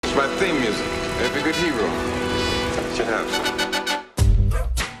It's my theme music. Every good hero should have some.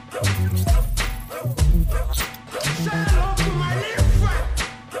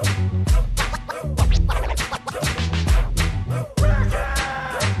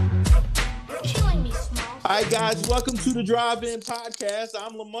 All right, guys, welcome to the Drive-In Podcast.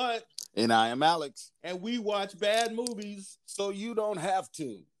 I'm Lamont. And I am Alex. And we watch bad movies. So you don't have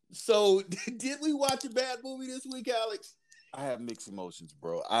to. So, did we watch a bad movie this week, Alex? I have mixed emotions,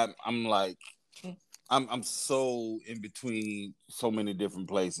 bro. I'm so in between so many different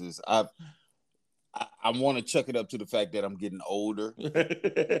places. I want to chuck it up to the fact that I'm getting older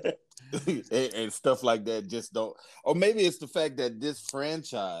and stuff like that. Just don't. Or maybe it's the fact that this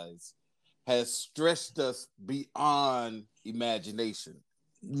franchise has stretched us beyond imagination.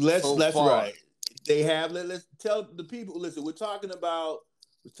 That's right. They have. Let's tell the people. Listen, we're talking about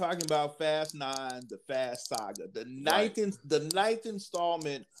Fast 9, the Fast Saga, the ninth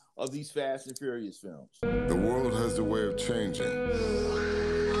installment of these Fast and Furious films. The world has a way of changing,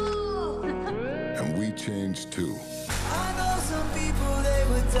 and we change too. I know some people, they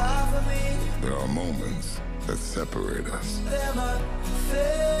would die for me. There are moments that separate us, They're my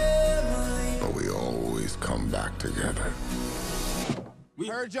family. but we always come back together. We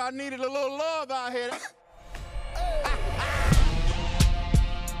heard y'all needed a little love out here.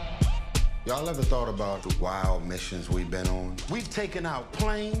 Y'all ever thought about the wild missions we've been on? We've taken out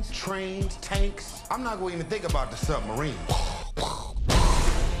planes, trains, tanks. I'm not gonna even think about the submarine.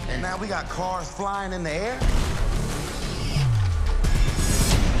 And now we got cars flying in the air?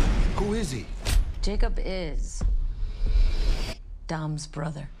 Who is he? Jacob is Dom's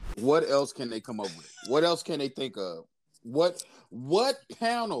brother. What else can they come up with? What else can they think of? What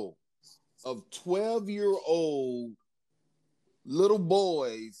panel of 12-year-old little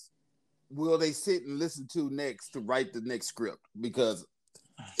boys will they sit and listen to next to write the next script? Because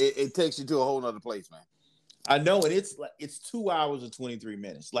it takes you to a whole nother place, man. I know, and it's 2 hours and 23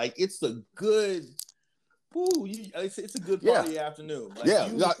 minutes. Like, it's a good, it's a good part of the afternoon.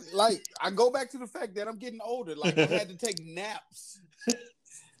 Like, like I go back to the fact that I'm getting older. Like, I had to take naps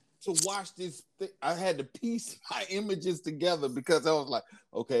to watch this thing. I had to piece my images together because I was like,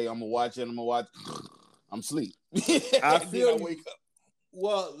 okay, I'm gonna watch. I'm asleep. I feel I wake up.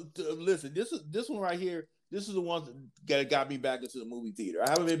 Well, listen, this one right here. This is the one that got me back into the movie theater. I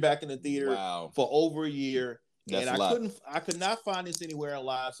haven't been back in the theater for over a year, and I could not find this anywhere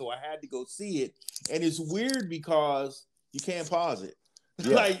online, so I had to go see it. And it's weird because you can't pause it.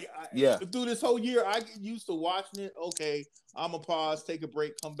 Through this whole year, I get used to watching it. Okay, I'm gonna pause, take a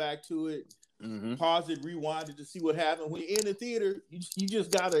break, come back to it, pause it, rewind it to see what happened. When you're in the theater, you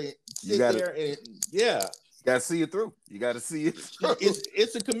just gotta sit there and You gotta see it through. You gotta see it through.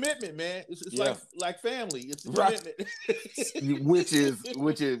 It's a commitment, man. It's like family. It's a commitment. which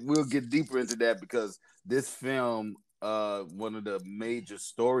is we'll get deeper into that because this film, one of the major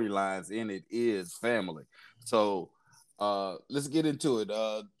storylines in it is family. So let's get into it.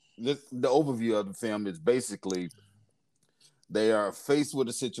 The overview of the film is basically they are faced with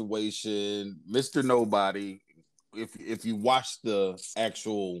a situation. Mr. Nobody, if you watch the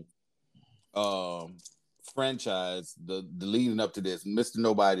actual franchise, the leading up to this, Mr.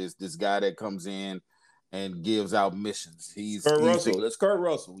 Nobody is this guy that comes in and gives out missions. Kurt Russell. That's Kurt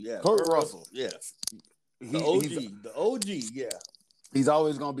Russell. Yeah, Kurt Russell. Yeah, the OG. Yeah, he's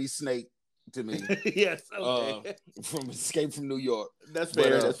always gonna be Snake to me. Yes. Okay. From Escape from New York. That's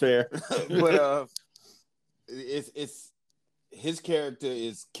fair. That's fair. But it's his character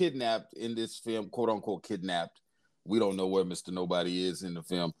is kidnapped in this film, quote unquote kidnapped. We don't know where Mr. Nobody is in the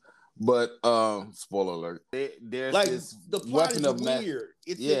film. But spoiler alert. There's like this the plot is of weird.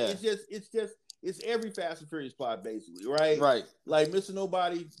 It's every Fast and Furious plot basically, right? Right. Like Mr.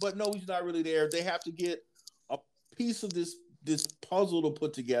 Nobody, but no, he's not really there. They have to get a piece of this puzzle to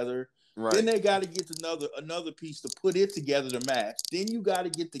put together. Right. Then they got to get another piece to put it together to match. Then you got to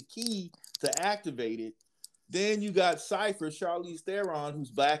get the key to activate it. Then you got Cypher, Charlize Theron,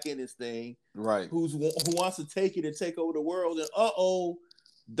 who's back in this thing, right? Who wants to take it and take over the world. And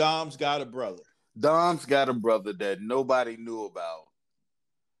Dom's got a brother. Dom's got a brother that nobody knew about.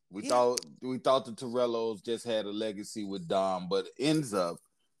 We thought the Torellos just had a legacy with Dom, but ends up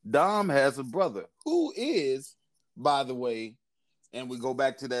Dom has a brother who is, by the way, and we go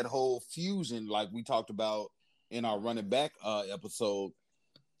back to that whole fusion like we talked about in our Running Back episode,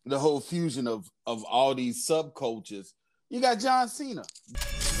 the whole fusion of all these subcultures. You got John Cena.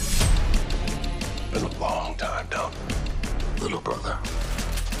 Been a long time, Dom. Little brother.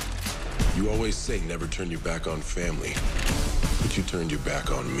 You always say never turn your back on family, but you turned your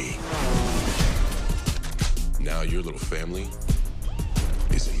back on me. Now your little family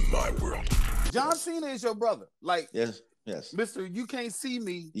is in my world. John Cena is your brother. Like, yes, Mister, you can't see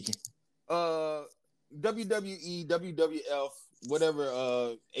me. WWE, WWF,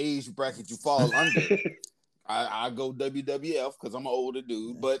 whatever age bracket you fall under. I go WWF because I'm an older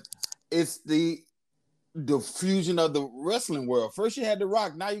dude, but it's the fusion of the wrestling world. First you had The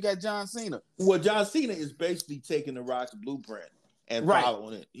Rock, now you got John Cena. Well, John Cena is basically taking The Rock's blueprint and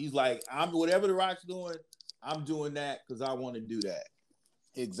following it. He's like, I'm whatever The Rock's doing, I'm doing that because I want to do that.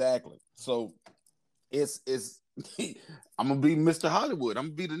 Exactly. So it's I'm gonna be Mr. Hollywood. I'm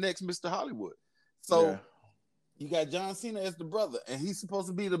gonna be the next Mr. Hollywood. So you got John Cena as the brother, and he's supposed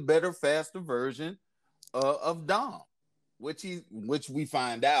to be the better, faster version of Dom, which we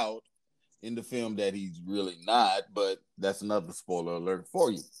find out in the film that he's really not, but that's another spoiler alert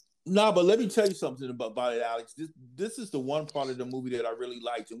for you. No, but let me tell you something about it, Alex. This is the one part of the movie that I really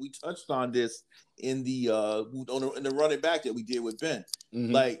liked, and we touched on this in the running back that we did with Ben.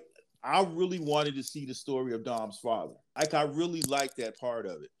 Mm-hmm. Like, I really wanted to see the story of Dom's father. Like, I really liked that part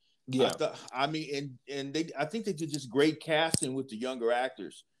of it. Yeah, I think they did just great casting with the younger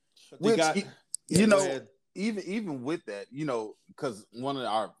actors. Even with that, because one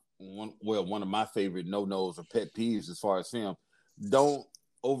of my favorite no-nos or pet peeves as far as film, don't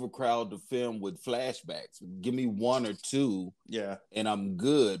overcrowd the film with flashbacks. Give me one or two, and I'm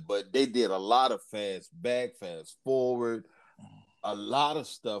good. But they did a lot of fast back, fast forward, a lot of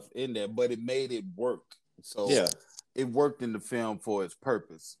stuff in there, but it made it work. So it worked in the film for its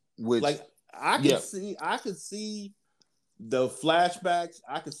purpose. Which, like, I could see the flashbacks.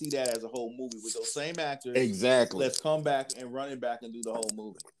 I could see that as a whole movie with those same actors. Exactly. Let's come back and run it back and do the whole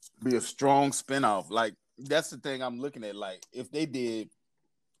movie. Be a strong spinoff. Like, that's the thing I'm looking at. Like, if they did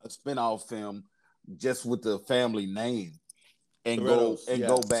a spinoff film just with the family name and go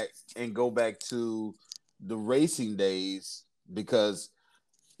back to the racing days, because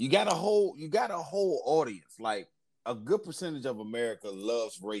you got a whole audience. Like, a good percentage of America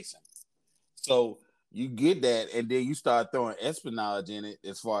loves racing. So you get that, and then you start throwing espionage in it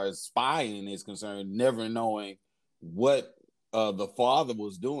as far as spying is concerned, never knowing what the father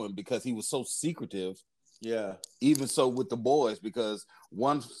was doing because he was so secretive. Yeah. Even so with the boys, because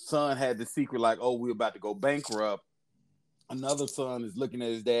one son had the secret like, oh, we're about to go bankrupt. Another son is looking at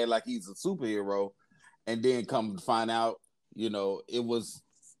his dad like he's a superhero. And then come to find out, it was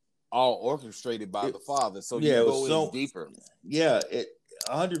all orchestrated by the father. So you go in deeper. Yeah,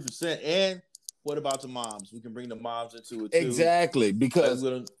 100%. And what about the moms? We can bring the moms into it too. Exactly, because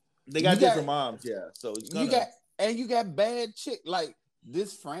they got different moms. Yeah, so you got bad chick. Like,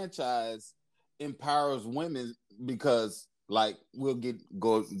 this franchise empowers women because, like, we'll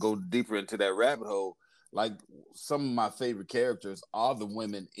go deeper into that rabbit hole. Like, some of my favorite characters are the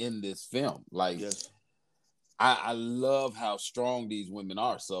women in this film. Like, I love how strong these women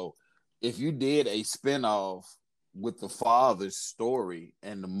are. So if you did a spinoff with the father's story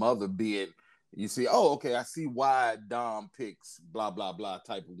and the mother being, you see, oh, okay, I see why Dom picks blah, blah, blah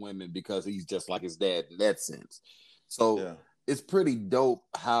type of women, because he's just like his dad in that sense. So it's pretty dope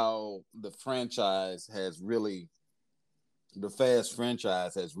how the Fast franchise has really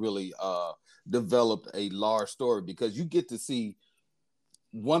developed a large story, because you get to see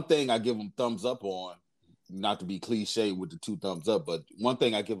one thing I give them thumbs up on, not to be cliche with the 2 thumbs up, but one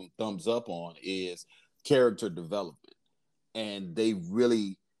thing I give them thumbs up on is character development. And they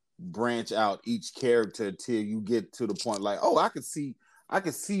really branch out each character until you get to the point like, oh, I could see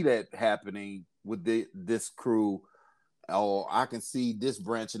that happening with this crew, or I can see this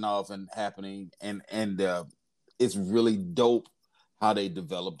branching off and happening, and it's really dope how they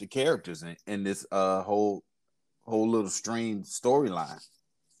develop the characters in this whole little stream storyline.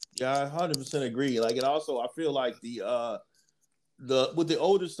 Yeah, I 100% agree. Like, and also I feel like the with the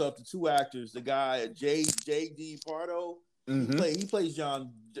older stuff, the 2 actors, the guy J.D. Pardo, he plays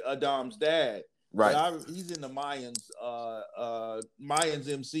Dom's dad. Right. He's in the Mayans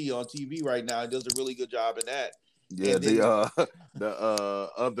MC on TV right now. He does a really good job in that. Yeah, and then,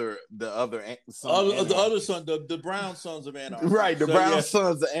 the other son, the Brown Sons of Anarchy. Right, the Brown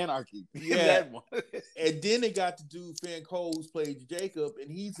Sons of Anarchy. Yeah. That one. And then they got to do Fan Cole, who's played Jacob,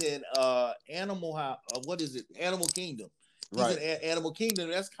 and he's in Animal Kingdom. He's in Animal Kingdom.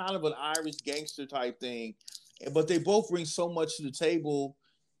 That's kind of an Irish gangster type thing, but they both bring so much to the table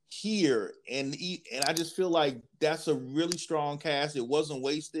here, and I just feel like that's a really strong cast. It wasn't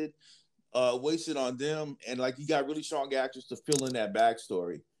wasted on them, and like, you got really strong actors to fill in that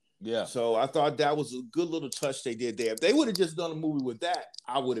backstory. Yeah. So I thought that was a good little touch they did there. If they would have just done a movie with that,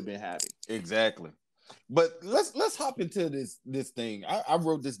 I would have been happy. Exactly. But let's hop into this thing. I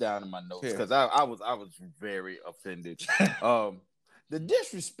wrote this down in my notes because I was very offended. the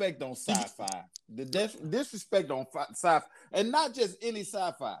disrespect on sci-fi, disrespect on sci-fi, and not just any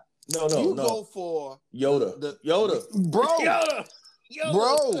sci-fi. No. Go for Yoda. Bro. Yoda.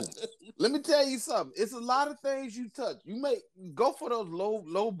 Bro, let me tell you something. It's a lot of things you touch. You may go for those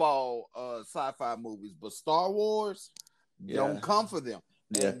low ball sci-fi movies, but Star Wars don't come for them.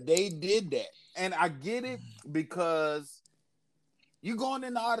 And they did that. And I get it because you're going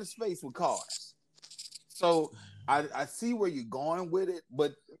into outer space with cars. So I see where you're going with it,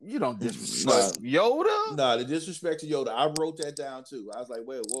 but you don't disrespect Yoda. No, the disrespect to Yoda. I wrote that down too. I was like,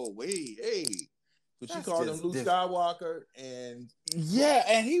 wait, hey. But she called him Luke Skywalker, and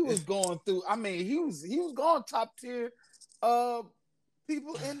and he was going through. I mean, he was going top tier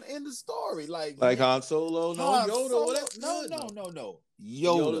people in the story, like Han Solo. Yoda. No.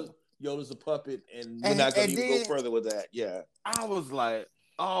 Yoda's a puppet, and we're not going to even go further with that. Yeah, I was like,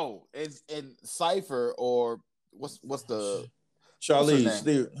 oh, and Cypher or what's the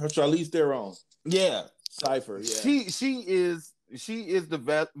Charlize Theron. Yeah, Cypher. Yeah, she is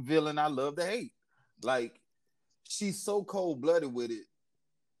the villain I love to hate. Like, she's so cold-blooded with it.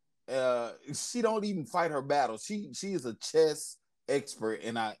 She don't even fight her battles. She is a chess expert,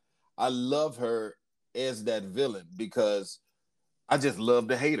 and I love her as that villain because I just love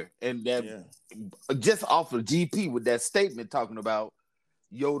to hate her. And that just off of GP with that statement talking about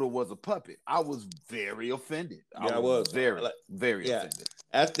Yoda was a puppet, I was very offended. I was very offended.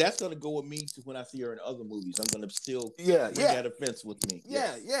 That's gonna go with me when I see her in other movies. I'm gonna still bring that offense with me.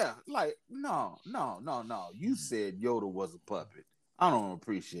 Yeah. Like, no. You said Yoda was a puppet. I don't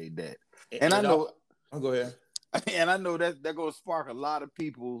appreciate that. And I know. I'll go ahead. And I know that gonna spark a lot of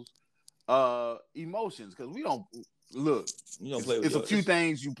people's emotions because we don't look. You don't play with Yoda. A few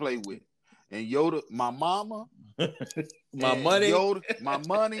things you play with, and Yoda, my mama, my money, Yoda, my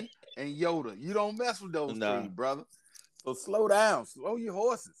money, and Yoda. You don't mess with those three, brother. So slow down, slow your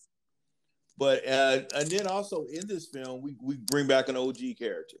horses. But and then also in this film, we bring back an OG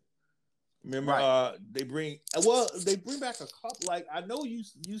character. Remember, they bring back a couple. Like, I know you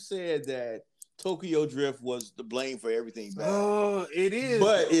said that Tokyo Drift was the blame for everything bad. Oh, it is,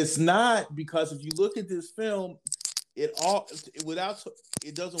 but it's not, because if you look at this film, it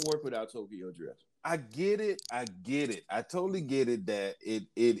doesn't work without Tokyo Drift. I get it. I totally get it that it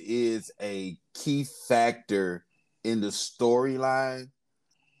is a key factor in the storyline.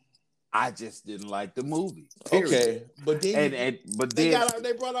 I just didn't like the movie. Period. Okay, but then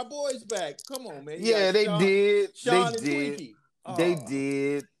they brought our boys back. Come on, man. Yeah, they did. Sean they did.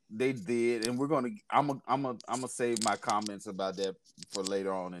 Twinkie. They did, and we're gonna. I'm gonna save my comments about that for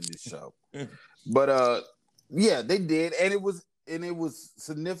later on in this show. But yeah, they did, and it was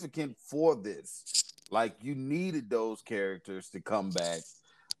significant for this. Like, you needed those characters to come back,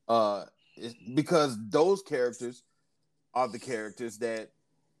 because those characters are the characters that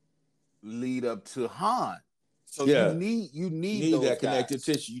lead up to Han. So you need that connective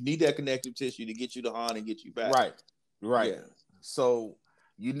tissue. You need that connective tissue to get you to Han and get you back. Right. Yeah. So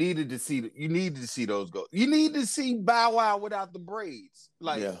you needed to see those go. You need to see Bow Wow without the braids.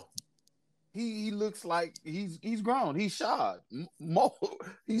 Like, he looks like he's grown. He's shod.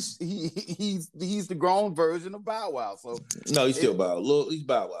 He's the grown version of Bow Wow. So no, he's still Bow. He's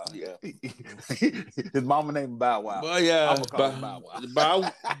Bow Wow. Yeah. His mama named Bow Wow. Well, yeah. I'm gonna call him Bow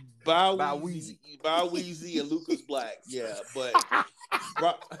Wow. Bow Weezy and Lucas Black. Yeah, but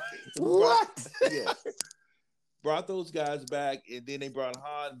what? Yeah. Brought those guys back, and then they brought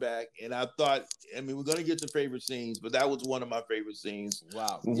Han back, and I thought, we're gonna get to favorite scenes, but that was one of my favorite scenes.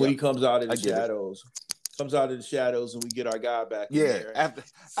 Wow! When he comes out of the shadows, and we get our guy back. Yeah, in there.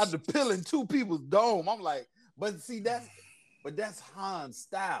 after peeling two people's dome, I'm like, but that's Han's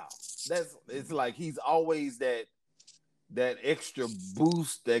style. It's like he's always that extra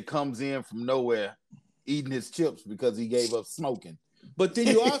boost that comes in from nowhere, eating his chips because he gave up smoking. But then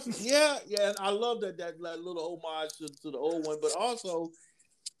you also, and I love that little homage to the old one. But also,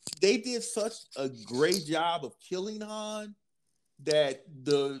 they did such a great job of killing Han that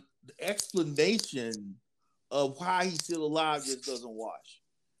the explanation of why he's still alive just doesn't wash.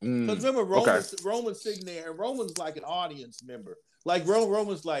 Because remember, Roman's sitting there, and Roman's like an audience member. Like,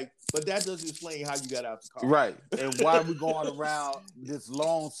 Roman's like, but that doesn't explain how you got out the car. Right. And why are we going around this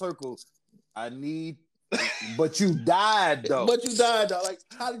long circle? But you died though. Like,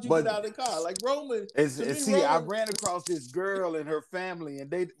 how did you get out of the car? Like, Roman. I ran across this girl and her family, and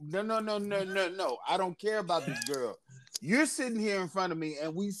they no. I don't care about this girl. You're sitting here in front of me,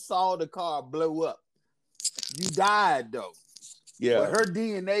 and we saw the car blow up. You died though. Yeah. But her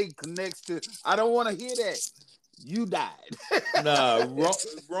DNA connects to. I don't want to hear that. you died. Nah,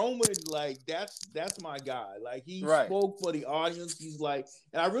 Roman, like that's my guy. Like he spoke for the audience. He's like,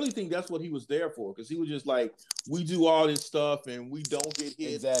 and I really think that's what he was there for, because he was just like, we do all this stuff and we don't get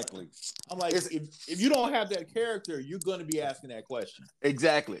hit. Exactly. I'm like, if you don't have that character, you're going to be asking that question.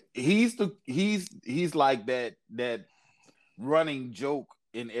 Exactly. He's like that running joke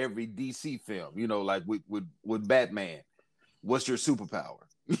in every DC film. You know, like with Batman. What's your superpower?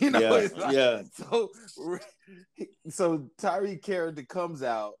 You know, yeah. So Tyreek character comes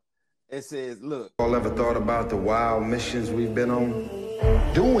out and says, "Look, all ever thought about the wild missions we've been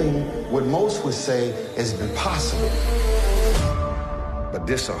on? Doing what most would say is impossible, but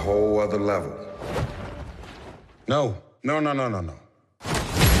this a whole other level. No.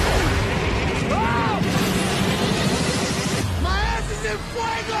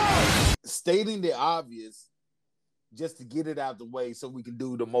 Stating the obvious just to get it out the way so we can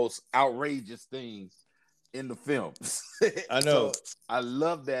do the most outrageous things in the film." I know. So I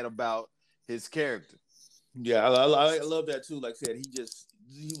love that about his character. Yeah, I love that too. Like I said, he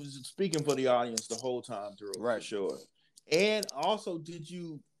was speaking for the audience the whole time through, for sure. And also,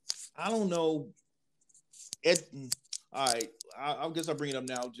 I don't know. All right, I guess I'll bring it up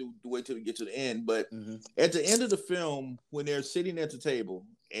now to wait till we get to the end. But at the end of the film, when they're sitting at the table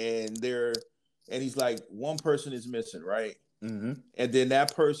and he's like, one person is missing, right? Mm-hmm. And then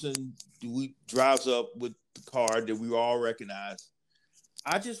that person drives up with the car that we all recognize.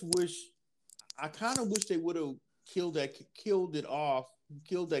 I kind of wish they would have killed that character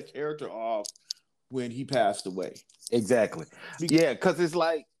off when he passed away. Exactly. Because it's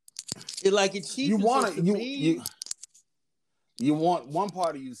like it cheapens you want one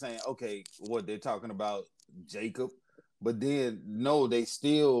part of you saying, okay, what they're talking about Jacob, but then no, they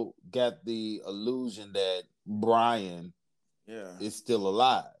still got the illusion that Brian is still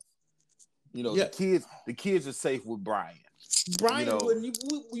alive. You know, the kids are safe with Brian. Brian,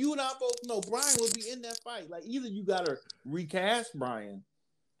 you and I both know Brian would be in that fight. Like, either you gotta recast Brian,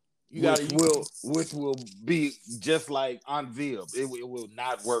 which will be just like on Viv. It will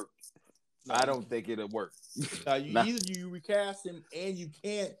not work. No, I don't think it'll work. Either you recast him, and you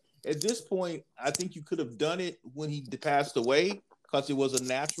can't. At this point, I think you could have done it when he passed away, because it was a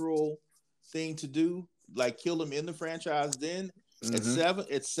natural thing to do. Like, kill him in the franchise. Then at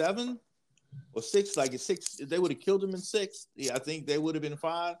 7 or 6, like at 6, if they would have killed him in 6, I think they would have been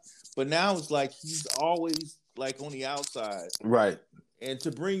fine. But now it's like he's always like on the outside, right? And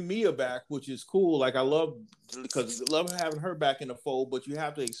to bring Mia back, which is cool. Like, I love having her back in the fold, but you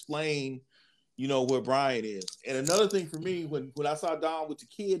have to explain, where Brian is. And another thing for me, when I saw Dom with the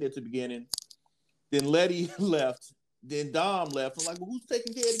kid at the beginning, then Letty left, then Dom left. I'm like, well, who's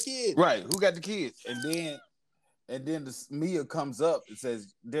taking care of the kid? Right. Who got the kids? And then Mia comes up and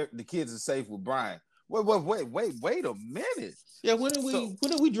says the kids are safe with Brian. Wait a minute. Yeah, when did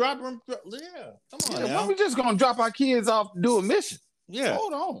we drop them? Yeah, come on. When we just gonna drop our kids off to do a mission? Yeah,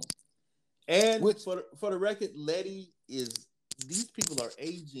 hold on. And for the record, Letty these people are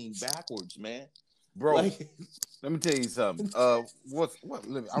aging backwards, man. Bro, let me tell you something.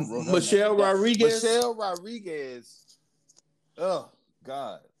 Michelle Rodriguez. Michelle Rodriguez. Oh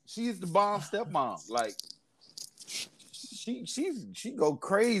God, she's the bomb stepmom. Like, she go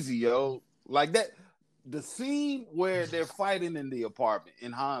crazy, yo. Like that. The scene where they're fighting in the apartment,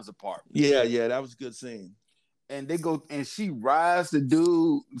 in Han's apartment. Yeah, that was a good scene. And they go, and she rides the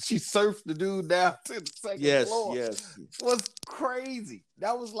dude. She surfs the dude down to the second floor. Yes, it was crazy.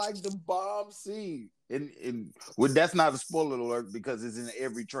 That was like the bomb scene. And that's not a spoiler alert because it's in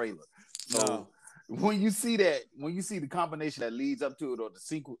every trailer. So when you see the combination that leads up to it, or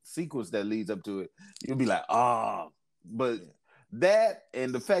the sequence that leads up to it, you'll be like, But that,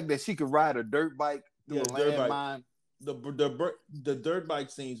 and the fact that she could ride a dirt bike through a landmine. The dirt bike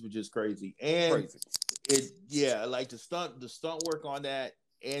scenes were just crazy. And like the stunt work on that,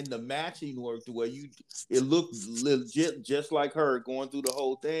 and the matching work, the way it looked legit, just like her going through the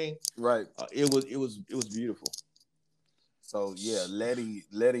whole thing. Right. It was beautiful. So yeah, Letty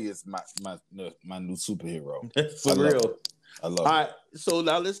is my new superhero. For real. I love it. All right, so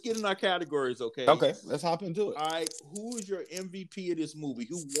now let's get in our categories, okay? Okay, let's hop into it. All right, who is your MVP of this movie?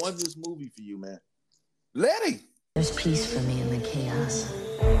 Who won this movie for you, man? Letty. There's peace for me in the chaos.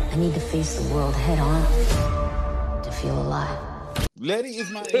 I need to face the world head on to feel alive. Letty is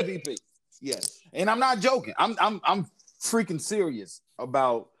my MVP. Yes, and I'm not joking. I'm freaking serious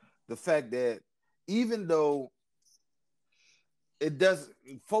about the fact that even though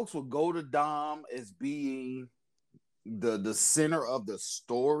folks will go to Dom as being the center of the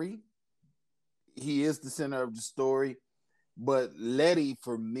story. He is the center of the story, but Letty,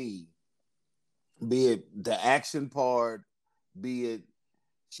 for me, Be it the action part, be it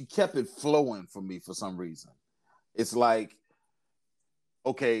she kept it flowing for me for some reason. It's like,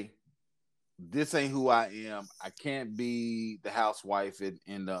 okay, this ain't who I am. I can't be the housewife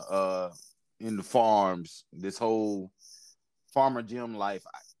in the farms. This whole farmer Jim life,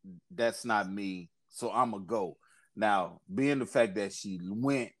 that's not me. So I'm gonna go. Now, being the fact that she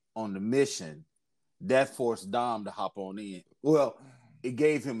went on the mission, that forced Dom to hop on in. Well, it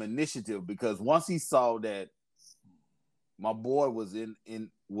gave him initiative because once he saw that my boy was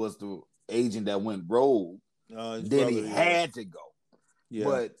was the agent that went rogue, then he had to go. Yeah.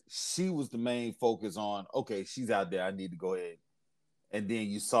 But she was the main focus on, okay, she's out there, I need to go ahead. And then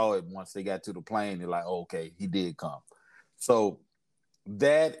you saw it once they got to the plane, you're like, oh, okay, he did come. So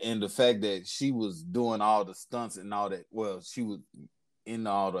that and the fact that she was doing all the stunts and all that, well, she was in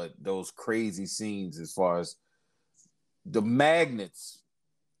all those crazy scenes as far as the magnets,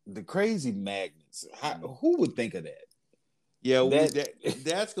 the crazy magnets. Who would think of that? Yeah,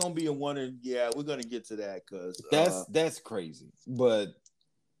 that's gonna be a one. Yeah, we're gonna get to that because that's crazy. But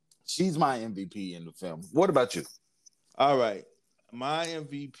she's my MVP in the film. What about you? All right, my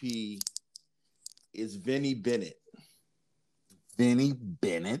MVP is Vinny Bennett. Vinny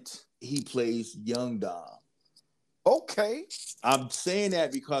Bennett. He plays young Dom. Okay, I'm saying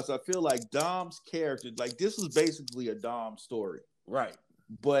that because I feel like Dom's character, like this is basically a Dom story, right?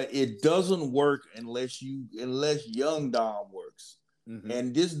 But it doesn't work unless young Dom works. Mm-hmm.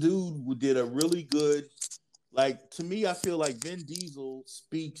 And this dude did a really good, like, to me, I feel like Vin Diesel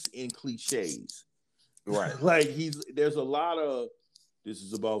speaks in cliches. Right. Like there's a lot of, this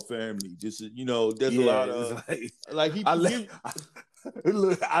is about family. This is, there's a lot of like he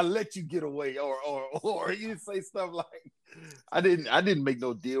I let you get away, or you say stuff like, I didn't make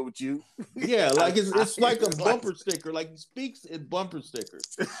no deal with you. Yeah, like it's like a bumper sticker. Like he speaks in bumper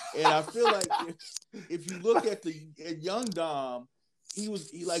stickers, and I feel like if you look at young Dom, it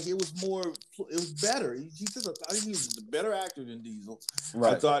was better. I think he was a better actor than Diesel.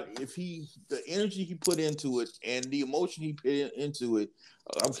 Right. I thought the energy he put into it and the emotion he put into it,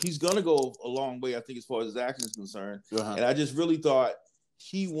 he's gonna go a long way. I think as far as his acting is concerned, and I just really thought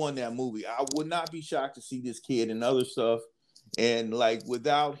he won that movie. I would not be shocked to see this kid in other stuff, and like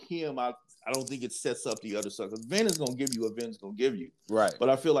without him, I don't think it sets up the other stuff. Because Vin is gonna give you what Vin's gonna give you, right? But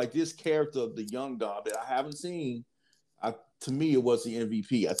I feel like this character of the young Dom that I haven't seen. To me, it was the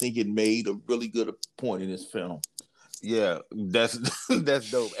MVP. I think it made a really good point in this film. Yeah, that's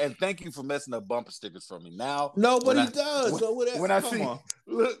dope. And thank you for messing up bumper stickers for me. Now nobody does. When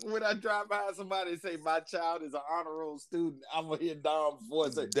I drive by somebody and say my child is an honor roll student, I'm gonna hear Dom's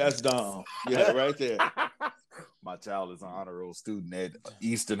voice. Say, that's Dom. Yeah, right there. My child is an honor roll student at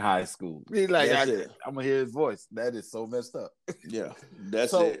Eastern High School. He's like, I'm gonna hear his voice. That is so messed up. Yeah,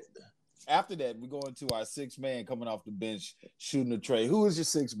 that's it. After that, we go into our sixth man coming off the bench, shooting a tray. Who is your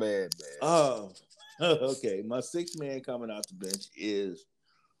sixth man? Oh, okay. My sixth man coming off the bench is,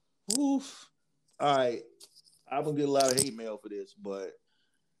 all right. I'm gonna get a lot of hate mail for this, but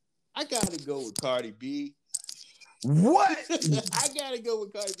I gotta go with Cardi B. What? I gotta go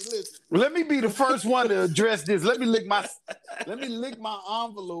with Cardi B. Listen. Let me be the first one to address this. Let me lick my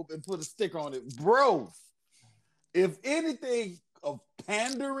envelope and put a sticker on it, bro. If anything of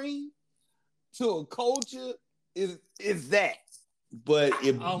pandering to a culture is that. But wait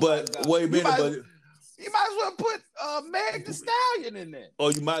a minute, you might as well put Meg Thee Stallion in there.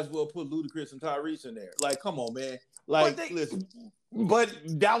 Or you might as well put Ludacris and Tyrese in there. Like, come on, man. Like, listen. But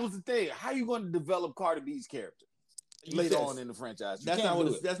that was the thing. How are you going to develop Cardi B's character later on in the franchise? That's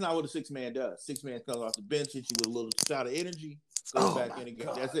not what a six man does. Six man comes off the bench, hits you with a little shot of energy, goes back in again.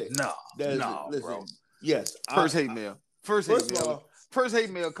 That's it. Listen, bro. Yes. First hate mail. First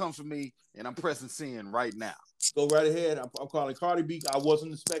hate mail comes from me, and I'm pressing send right now. Go right ahead. I'm calling Cardi B. I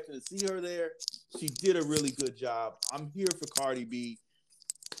wasn't expecting to see her there. She did a really good job. I'm here for Cardi B.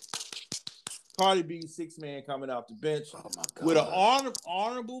 Cardi B, six man coming off the bench. Oh my God. With an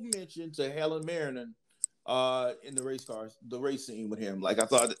honorable mention to Helen Mirren in the race scene with him. Like I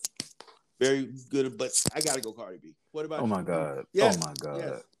thought, very good. But I gotta go Cardi B. What about you? Oh my God. Yes. Oh my God.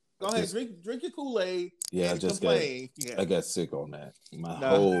 Yes. Go ahead, drink your Kool-Aid. Yeah, I got sick on that.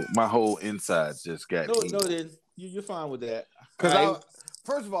 My whole insides just got. No, you're fine with that. Because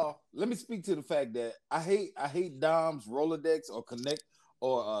first of all, let me speak to the fact that I hate Dom's Rolodex or connect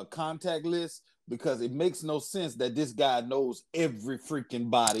or contact list because it makes no sense that this guy knows every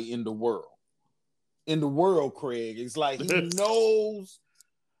freaking body in the world. In the world, Craig, it's like he knows.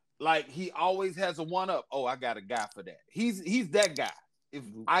 Like he always has a one up. Oh, I got a guy for that. He's that guy. If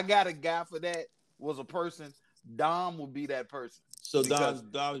I got a guy for that was a person, Dom would be that person. So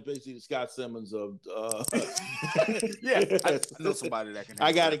Dom is basically the Scott Simmons of. Yeah, I know somebody that can.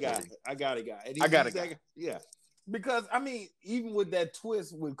 I got a guy. And I got a guy. Yeah, because I mean, even with that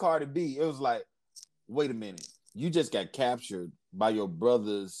twist with Cardi B, it was like, wait a minute, you just got captured by your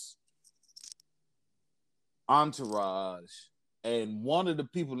brother's entourage, and one of the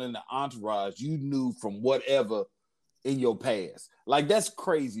people in the entourage you knew from whatever in your past. Like, that's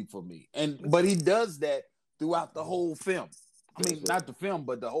crazy for me. But he does that throughout the whole film. I mean, not the film,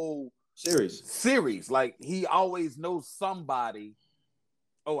 but the whole series. Like, he always knows somebody.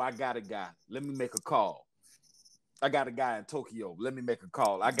 Oh, I got a guy. Let me make a call. I got a guy in Tokyo. Let me make a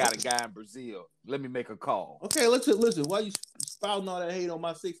call. I got a guy in Brazil. Let me make a call. Okay, listen. Why you spouting all that hate on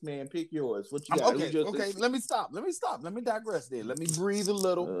my 6-man? Pick yours. What you got? Okay. Let me stop. Let me digress there. Let me breathe a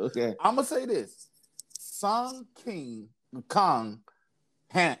little. Okay. I'm gonna say this: Kong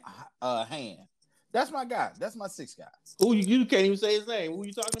Han. That's my guy. That's my 6th guy. Who you can't even say his name. Who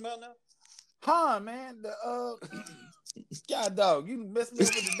you talking about now? Han, man. The God dog. You messed me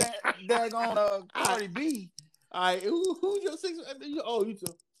up with the daggone Cardi B. All right, who's your 6? Oh, you two.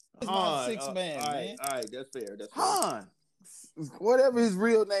 It's my 6th man, man. All right, that's fair. Han. Whatever his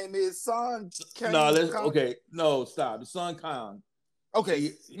real name is, Son. Okay. No, stop. It's Son Kong.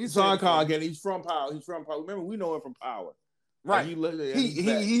 Okay, Son Kong, and he's from Power. Remember, we know him from Power. Right.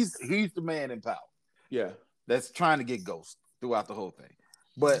 He's the man in Power. Yeah. That's trying to get Ghost throughout the whole thing.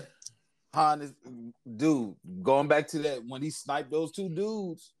 But Han is, dude, going back to that when he sniped those 2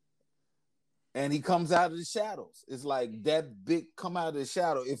 dudes and he comes out of the shadows. It's like that big come out of the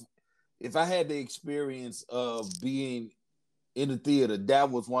shadow. If I had the experience of being in the theater, that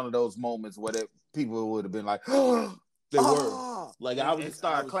was one of those moments where people would have been like, oh, they were. Like, I was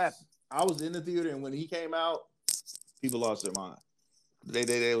clapping. I was in the theater, and when he came out, people lost their mind.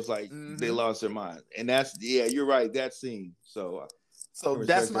 They was like, they lost their mind. And you're right, that scene. So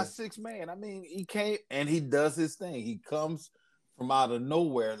that's my 6th man. I mean, he came and he does his thing. He comes from out of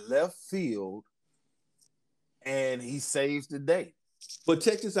nowhere, left field, and he saves the day. But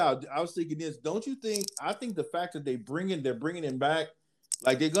check this out. I was thinking this. Don't you think? I think the fact that they're bringing him back,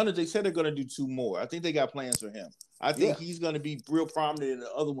 like they said they're gonna do 2 more. I think they got plans for him. I think he's gonna be real prominent in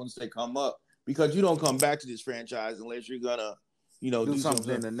the other ones that come up, because you don't come back to this franchise unless you're gonna, do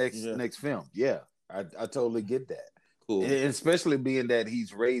something in the next film. Yeah, I totally get that. Cool. And especially being that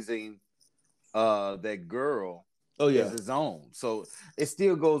he's raising that girl. Oh yeah, as his own. So it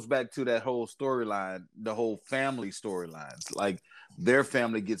still goes back to that whole storyline, the whole family storylines. Like, their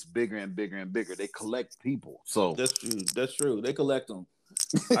family gets bigger and bigger and bigger. They collect people. So that's true. They collect them.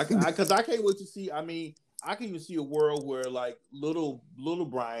 Because I can't wait to see. I mean, I can even see a world where like little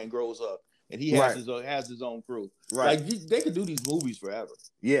Brian grows up and he has his own crew. Right. Like, they could do these movies forever.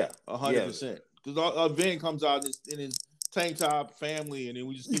 Yeah, 100%. Because Vin comes out in his tank top family, and then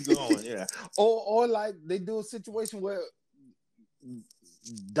we just keep going. Yeah. Or like they do a situation where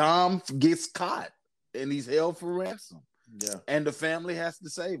Dom gets caught and he's held for ransom. Yeah. And the family has to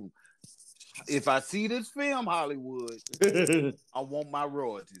save him. If I see this film, Hollywood, I want my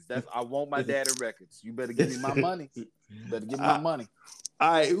royalties. I want my daddy records. You better give me my money. My money.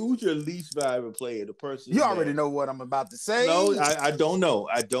 All right, who's your least valuable player? The person you already know what I'm about to say. No, I don't know.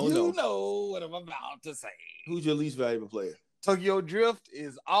 You know what I'm about to say. Who's your least valuable player? Tokyo Drift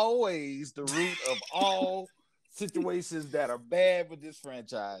is always the root of all situations that are bad with this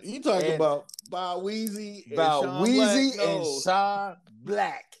franchise. You talking about Bow Weezy and Sean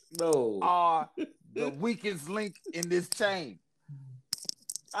Black are the weakest link in this chain.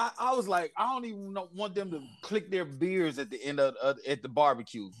 I was like, I don't even want them to click their beers at the end of at the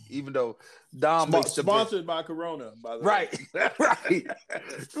barbecue, even though Dom makes sponsored by Corona, by the way.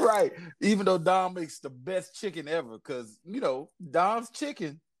 Right. Even though Dom makes the best chicken ever, because Dom's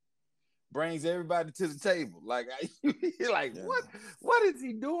chicken brings everybody to the table. Like, you're like, what is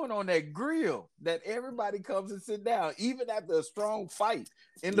he doing on that grill that everybody comes and sit down, even after a strong fight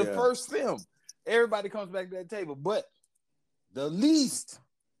in the first film? Everybody comes back to that table, but the least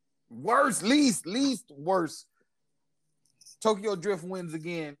worst. Tokyo Drift wins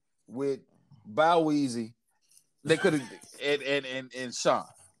again with Bow Weezy. They could have and Sean.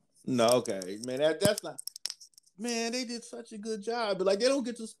 No, okay, man. That's not. Man, they did such a good job, but like they don't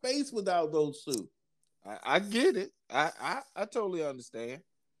get to space without those two. I get it. I totally understand.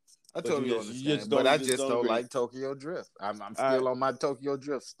 But I just don't like Tokyo Drift. I'm still on my Tokyo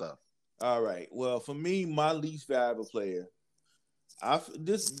Drift stuff. All right. Well, for me, my least valuable player.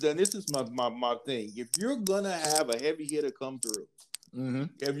 This is my thing. If you're gonna have a heavy hitter come through,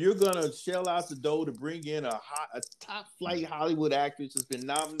 if you're gonna shell out the dough to bring in a top flight Hollywood actress that's been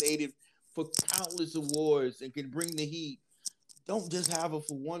nominated for countless awards and can bring the heat, don't just have her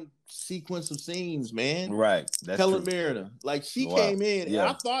for one sequence of scenes, man. Right. That's Helen true. Mirren. Like she came in and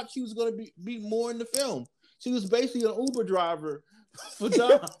I thought she was gonna be more in the film. She was basically an Uber driver for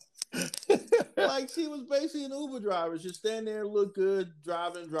Dom. Like she was basically an Uber driver. Just stand there, look good,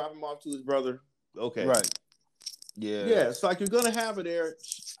 drop him off to his brother. Okay. Right. Yeah. Yeah. It's like you're gonna have her there.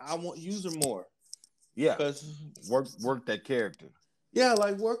 I want use her more. Yeah. Because work that character. Yeah,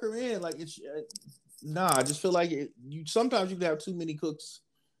 like work her in. Like it's I just feel like sometimes you can have too many cooks.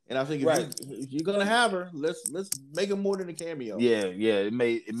 And I think if you're gonna have her, let's make it more than a cameo. Yeah. It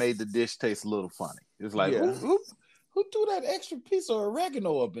made the dish taste a little funny. It's like who threw that extra piece of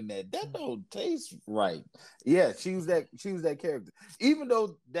oregano up in there? That don't taste right. Yeah, she was that character. Even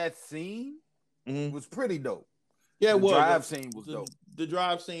though that scene was pretty dope. Yeah, the drive scene was dope. The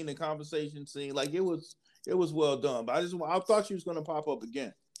drive scene, the conversation scene, like it was well done. But I thought she was gonna pop up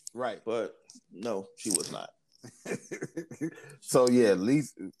again. Right. But no, she was not. So yeah, at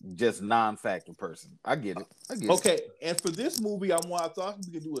least just non-factor person. I get it. Okay, and for this movie, I thought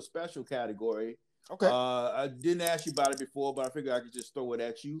we could do a special category. Okay. I didn't ask you about it before, but I figured I could just throw it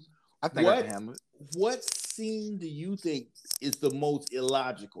at you. I think I can handle it. What scene do you think is the most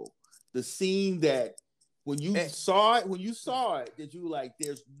illogical? The scene that when you saw it, that you like,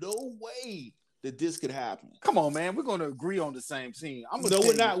 there's no way that this could happen. Come on, man. We're going to agree on the same scene.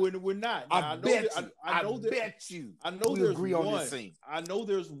 We're not. We're not. I know there's agree one. On this scene. I know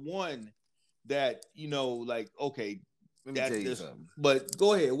there's one that, like, okay, let me tell you something. But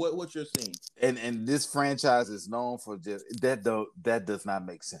go ahead. What's your scene? And this franchise is known for just that. Though that does not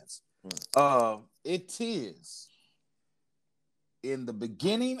make sense. It is in the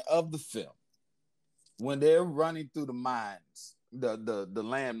beginning of the film when they're running through the mines, the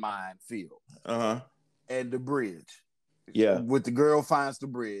landmine field, and the bridge. Yeah, with the girl finds the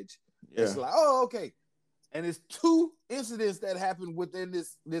bridge. Yeah. It's like, oh, okay. And it's two incidents that happen within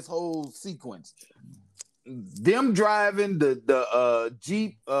this whole sequence. Them driving the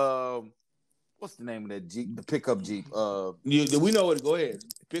Jeep, what's the name of that Jeep? The pickup Jeep. We know it. Go ahead.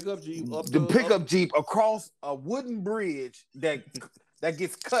 Pickup Jeep. Pickup Jeep across a wooden bridge that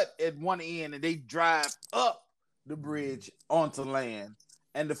gets cut at one end, and they drive up the bridge onto land.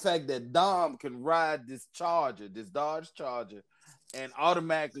 And the fact that Dom can ride this Dodge Charger, and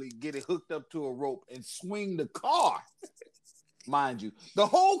automatically get it hooked up to a rope and swing the car, mind you, the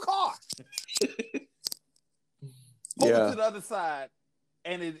whole car. Over to the other side,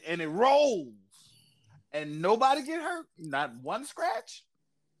 and it rolls, and nobody get hurt, not one scratch.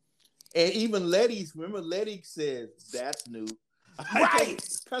 And even Letty says that's new, right?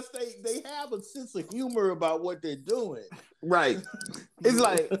 Because they have a sense of humor about what they're doing, right? It's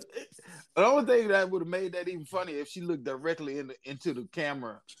like the only thing that would have made that even funny if she looked directly into the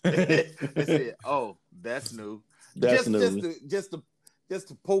camera and said, "Oh, that's new." That's new. Just to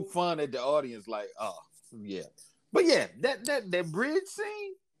poke fun at the audience, like, oh yeah. But yeah, that bridge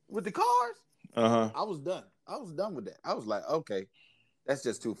scene with the cars, I was done. I was done with that. I was like, okay, that's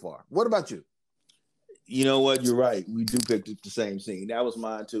just too far. What about you? You know what? You're right. We do pick up the same scene. That was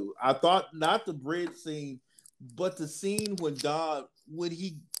mine too. I thought not the bridge scene, but the scene when the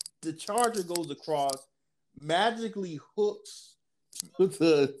Charger goes across, magically hooks with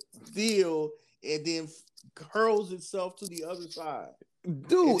the steel, and then curls itself to the other side.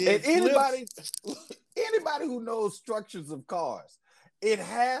 Dude, and anybody who knows structures of cars, it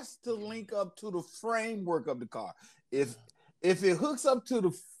has to link up to the framework of the car. If it hooks up to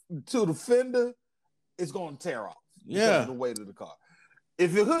the fender, it's going to tear off. Because of the weight of the car.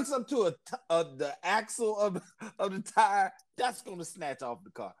 If it hooks up to the axle of the tire, that's going to snatch off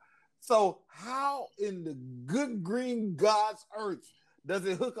the car. So how in the good green God's earth does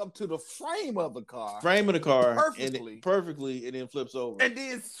it hook up to the frame of the car? Perfectly, and then flips over. And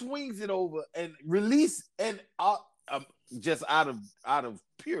then swings it over and release, and just out of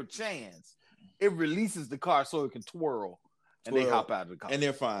pure chance, it releases the car so it can twirl, and they hop out of the car. And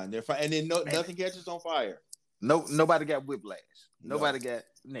they're fine. And then nothing catches on fire. Nobody got whiplash. Nobody got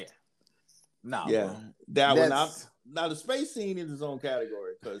No. Yeah. Bro. That one. Now the space scene is its own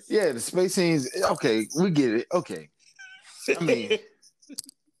category. The space scenes, okay, we get it. Okay. I mean,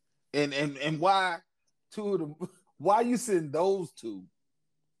 and why why you send those two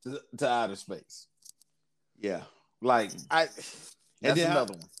to outer space? Yeah. Like that's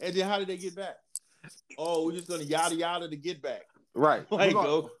another one. And then how did they get back? Oh, we're just gonna yada to get back. Right. Like,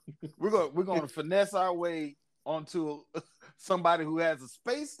 we're gonna finesse our way onto somebody who has a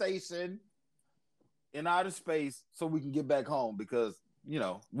space station in outer space so we can get back home, because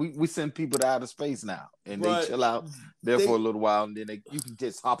we send people to outer space now, and they chill out there for a little while, and then you can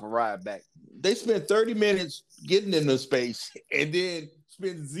just hop a ride back. They spent 30 minutes getting into space and then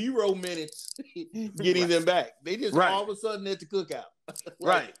spent 0 minutes getting them back. They just all of a sudden at the cookout.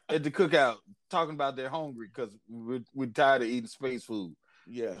 Right. At the cookout, talking about they're hungry because we're tired of eating space food.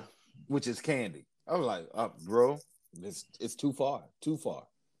 Yeah. Which is candy. I was like, bro, it's too far. Too far.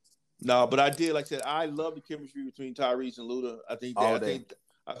 No, but I did, like I said, I love the chemistry between Tyrese and Luda. I think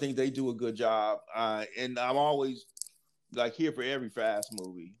they do a good job. And I'm always like here for every Fast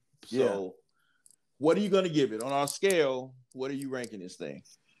movie. So what are you gonna give it? On our scale, what are you ranking this thing?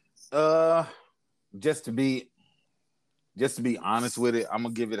 Just to be honest with it, I'm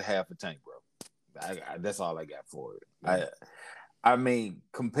gonna give it a half a tank, bro. That's all I got for it. I mean,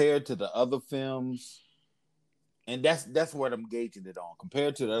 compared to the other films, and that's what I'm gauging it on.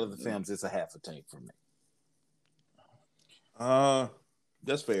 Compared to the other films, it's a half a tank for me.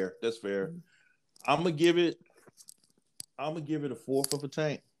 That's fair. That's fair. I'm gonna give it a fourth of a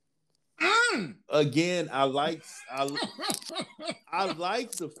tank. Again, I like the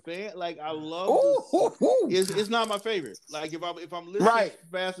fan. Like I love. It's not my favorite. Like if I'm listening to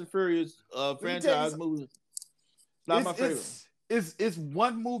Fast and Furious franchise movies, it's not my favorite. It's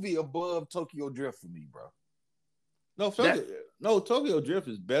one movie above Tokyo Drift for me, bro. Tokyo Drift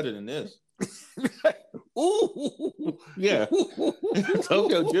is better than this. Yeah,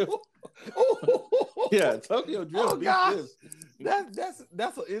 Tokyo Drift. Yeah, Tokyo Drift beats this.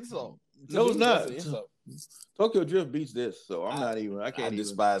 That's an insult. No, it's not. Tokyo Drift beats this, so I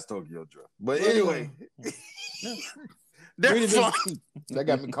despise Tokyo Drift. But anyway, that's funny. That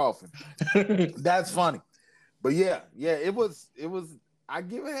got me coughing. That's funny. But yeah, it was. I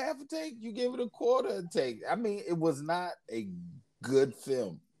give it half a take. You give it a quarter a take. I mean, it was not a good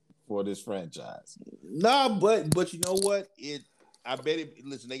film for this franchise. Nah, but you know what? I bet it.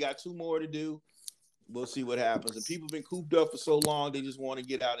 Listen, they got 2 more to do. We'll see what happens. And people have been cooped up for so long, they just want to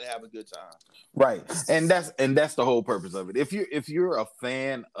get out and have a good time. Right, and that's the whole purpose of it. If you're a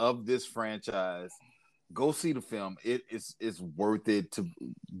fan of this franchise, go see the film. It's worth it to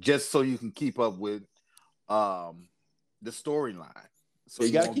just so you can keep up with the storyline. So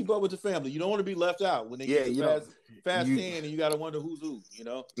you got to keep up with the family. You don't want to be left out when they get to Fast 10 and you got to wonder who's who, you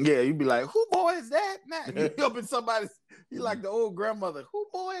know? Yeah, you'd be like, who boy is that? Man, you up in somebody's, you like the old grandmother. Who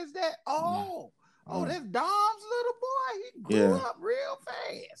boy is that? Oh, that's Dom's little boy. He grew up real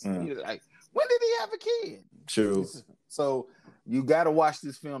fast. You're like, when did he have a kid? True. So you got to watch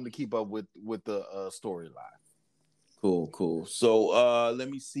this film to keep up with the storyline. Cool. So let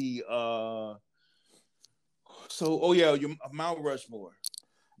me see. Your Mount Rushmore.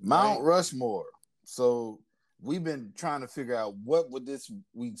 Mount Rushmore. So we've been trying to figure out what would this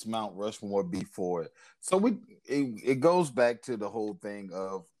week's Mount Rushmore be for it. So it goes back to the whole thing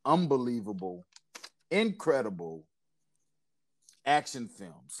of unbelievable, incredible action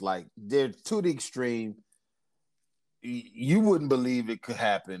films. Like they're to the extreme. You wouldn't believe it could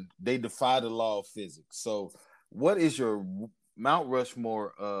happen. They defy the law of physics. So what is your Mount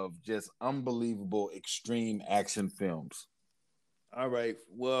Rushmore of just unbelievable extreme action films? All right.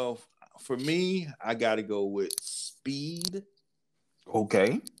 Well, for me, I got to go with Speed.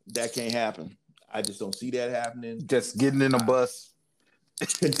 Okay. That can't happen. I just don't see that happening. Just getting in a bus.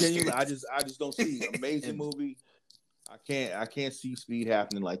 Continue. I just don't see it. Amazing movie. I can't see Speed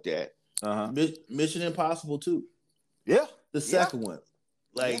happening like that. Mission Impossible 2. Yeah. The second one.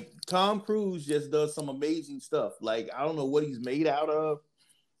 Like Tom Cruise just does some amazing stuff. Like I don't know what he's made out of.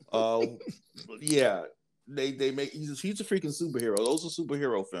 They make he's a freaking superhero. Those are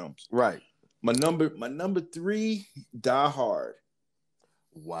superhero films. Right. My number 3, Die Hard.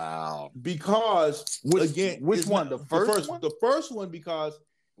 Wow. Because which one? The first one? The first one because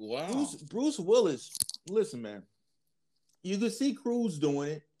Bruce Willis. Listen, man. You could see Cruise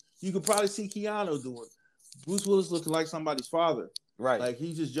doing it. You could probably see Keanu doing it. Bruce Willis looking like somebody's father. Right. Like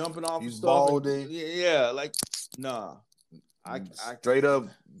he's just jumping off he's stuff. Balding. Like nah. I straight up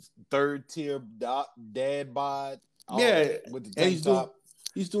third tier dad bod. With the tank top.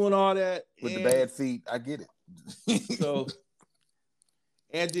 He's doing all that with the bad feet. I get it. So,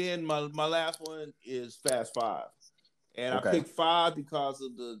 and then my last one is Fast 5, and I picked 5 because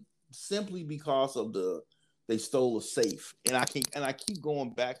of they stole a safe, and I keep going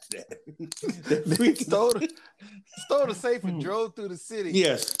back to that. They stole the safe and drove through the city.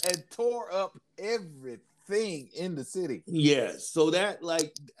 Yes, and tore up everything in the city. Yes, so that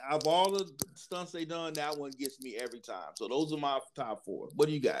like of all the stunts they done, that one gets me every time. So those are my top 4. What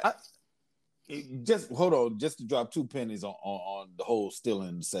do you got? Just hold on, just to drop 2 pennies on the whole stealing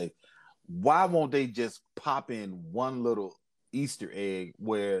and say, why won't they just pop in one little Easter egg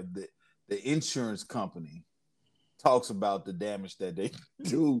where the insurance company talks about the damage that they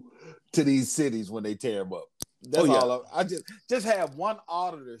do to these cities when they tear them up. That's all. I just have one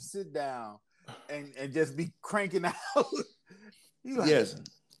auditor sit down and just be cranking out. Like, yes,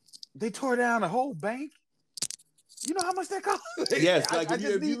 they tore down a whole bank. You know how much that cost? Yes, like I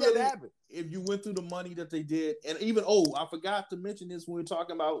just need that to happen. If you went through the money that they did, and even I forgot to mention this when we were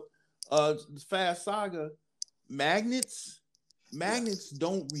talking about Fast Saga, magnets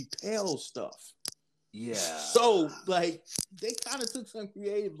don't repel stuff. Yeah. So like they kind of took some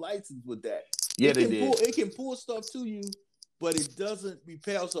creative license with that. Yeah, they did. It can pull stuff to you, but it doesn't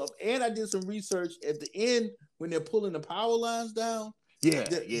repel stuff. And I did some research at the end when they're pulling the power lines down. Yeah,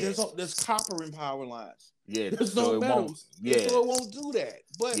 there's copper in power lines. Yeah, there's no metals. So it won't do that.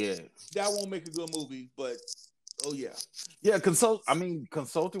 But that won't make a good movie. But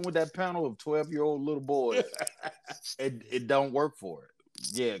consulting with that panel of 12-year-old little boys, it don't work for it.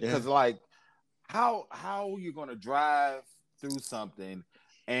 Yeah, because like how you're gonna drive through something,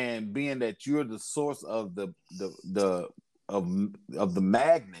 and being that you're the source of the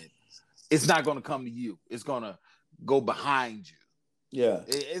magnet, it's not gonna come to you. It's gonna go behind you. Yeah,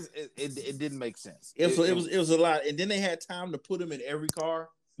 it didn't make sense. It was a lot, and then they had time to put them in every car.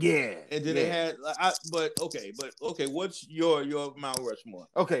 Yeah, and then they had. But okay. What's your Mount Rushmore?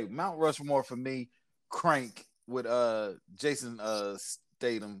 Okay, Mount Rushmore for me, Crank with Jason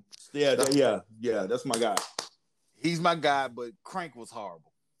Statham. Yeah, that's my guy. He's my guy, but Crank was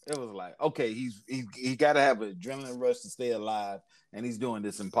horrible. It was like, okay, he got to have an adrenaline rush to stay alive, and he's doing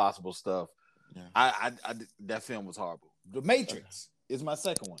this impossible stuff. Yeah. I that film was horrible. The Matrix is my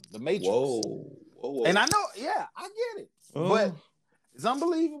second one. The Matrix. Whoa. And I know, I get it, but it's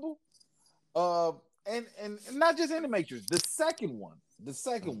unbelievable. And not just in the Matrix. The second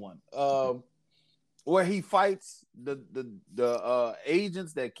one, where he fights the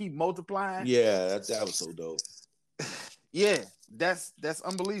agents that keep multiplying. Yeah, that was so dope. Yeah, that's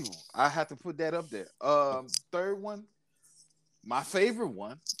unbelievable. I have to put that up there. Third one, my favorite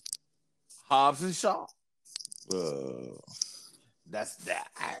one, Hobbs and Shaw. That's that.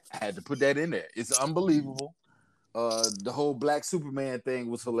 I had to put that in there. It's unbelievable. The whole Black Superman thing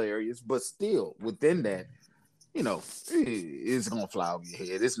was hilarious, but still within that, it's gonna fly over your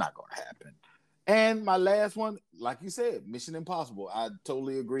head. It's not gonna happen. And my last one, like you said, Mission Impossible. I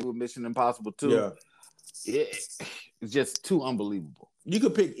totally agree with Mission Impossible too. Yeah. It's just too unbelievable. You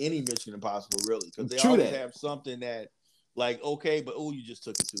could pick any Mission Impossible, really, because they always have something that, like, okay, but you just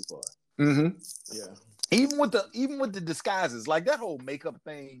took it too far. Mm-hmm. Yeah. Even with the disguises, like that whole makeup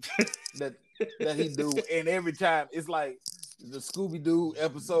thing that he do, and every time it's like the Scooby-Doo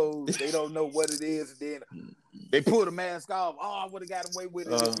episodes, they don't know what it is, and then they pull the mask off. Oh, I would have got away with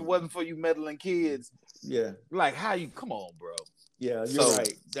it if it wasn't for you meddling kids. Yeah. Like, how you come on, bro. Yeah, you're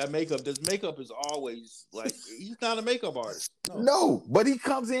right. This makeup is always like, he's not a makeup artist. No, but he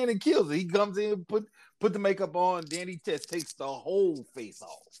comes in and kills it. He comes in, put the makeup on, then he just takes the whole face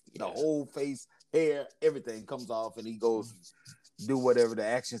off. The whole face, hair, everything comes off, and he goes do whatever the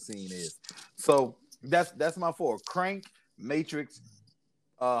action scene is. So that's my four: Crank, Matrix,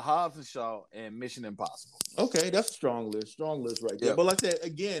 Hobbs and Shaw, and Mission Impossible. Okay, that's a strong list right there. Yeah. But like I said,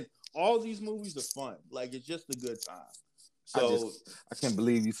 again, all these movies are fun. Like, it's just a good time. So I can't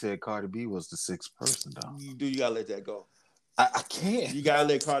believe you said Cardi B was the sixth person, though. You gotta let that go. I can't. You gotta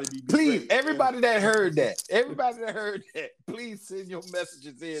let Cardi B. Please, everybody that heard that, please send your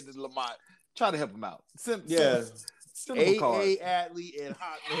messages in to Lamont. Try to help him out. Send him a card. A. Adley and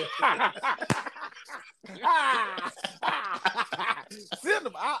Send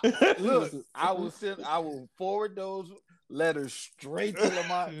them. I will forward those letters straight to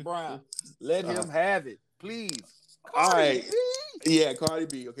Lamont Brown. Let him have it, please. All right. Yeah, Cardi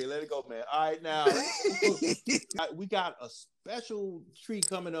B. Okay, let it go, man. All right, now we got a special treat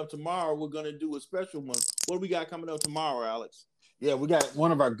coming up tomorrow. We're gonna do a special one. What do we got coming up tomorrow, Alex? Yeah, we got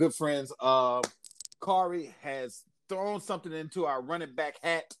one of our good friends. Kari has thrown something into our running back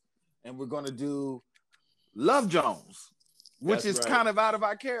hat, and we're gonna do Love Jones, which is kind of out of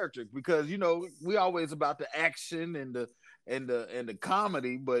our character because we always about the action and the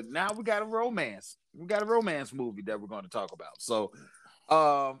comedy, but now we got a romance. We got a romance movie that we're going to talk about. So,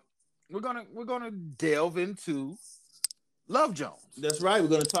 we're gonna delve into Love Jones. That's right. We're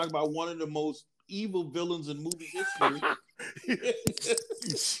going to talk about one of the most evil villains in movie history.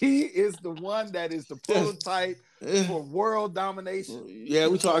 She is the one that is the prototype for world domination. Yeah,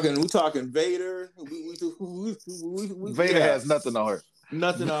 we're talking Vader. Vader has nothing on her.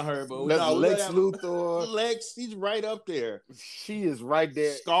 Nothing on her, but Lex Luthor. Lex, she's right up there. She is right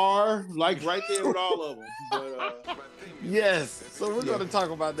there. Scar, like right there with all of them. But, yes. So we're going to talk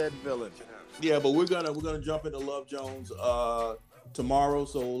about that villain. Yeah, but we're gonna jump into Love Jones tomorrow.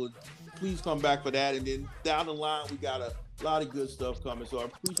 So please come back for that. And then down the line, we got a lot of good stuff coming. So I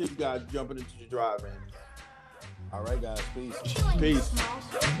appreciate you guys jumping into the drive, man. All right, guys. Peace. Peace.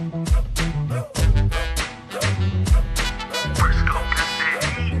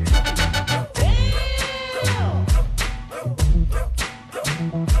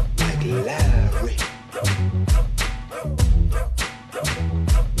 Like Larry.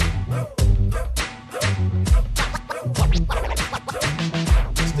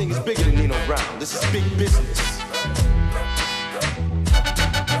 This thing is bigger than Nino Brown. This is big business.